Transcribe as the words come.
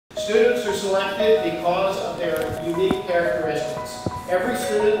Students are selected because of their unique characteristics. Every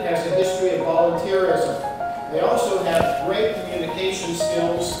student has a history of volunteerism. They also have great communication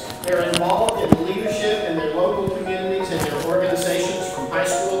skills. They're involved in leadership in their local communities and their organizations from high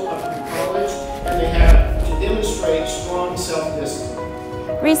school up through college, and they have to demonstrate strong self-discipline.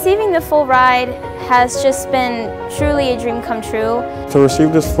 Receiving the full ride has just been truly a dream come true. To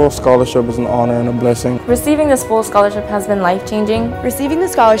receive this full scholarship is an honor and a blessing. Receiving this full scholarship has been life-changing. Receiving the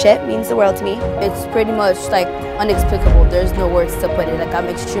scholarship means the world to me. It's pretty much like inexplicable. There's no words to put it. Like, I'm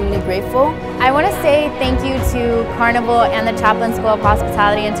extremely grateful. I want to say thank you to Carnival and the Chaplin School of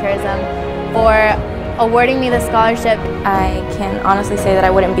Hospitality and Tourism for awarding me the scholarship. I can honestly say that I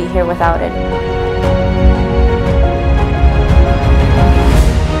wouldn't be here without it.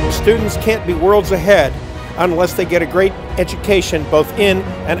 Students can't be worlds ahead unless they get a great education both in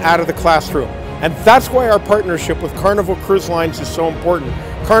and out of the classroom. And that's why our partnership with Carnival Cruise Lines is so important.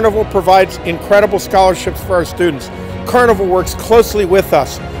 Carnival provides incredible scholarships for our students. Carnival works closely with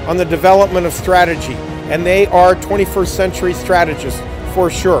us on the development of strategy, and they are 21st century strategists for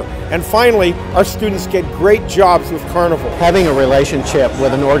sure. And finally, our students get great jobs with Carnival. Having a relationship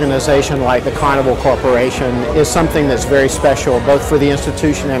with an organization like the Carnival Corporation is something that's very special, both for the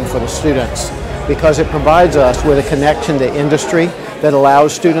institution and for the students, because it provides us with a connection to industry that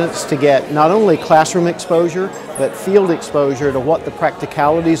allows students to get not only classroom exposure, but field exposure to what the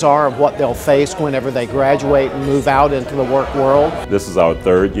practicalities are of what they'll face whenever they graduate and move out into the work world. This is our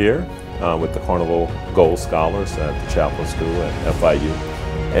third year with the Carnival Gold Scholars at the Chaplin School at FIU.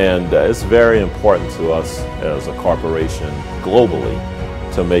 And it's very important to us as a corporation globally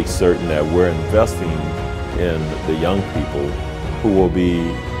to make certain that we're investing in the young people who will be,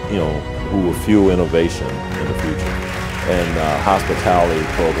 who will fuel innovation in the future. And hospitality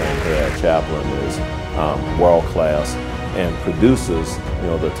program here at Chaplin is world-class and produces,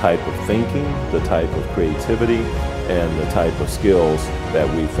 the type of thinking, the type of creativity, and the type of skills that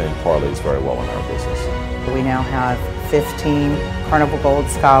we think parlays very well in our business. We now have 15 Carnival Gold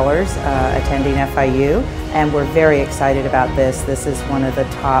Scholars attending FIU, and we're very excited about this. This is one of the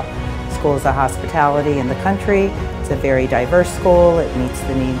top schools of hospitality in the country. It's a very diverse school. It meets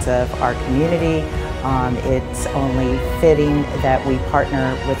the needs of our community. It's only fitting that we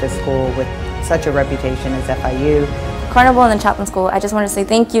partner with a school with such a reputation as FIU. Carnival and the Chaplin School, I just want to say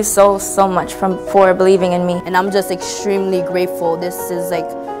thank you so much for believing in me. And I'm just extremely grateful. This is like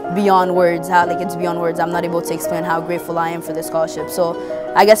beyond words. It's beyond words. I'm not able to explain how grateful I am for this scholarship.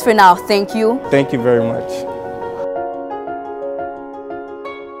 So I guess for now, thank you. Thank you very much.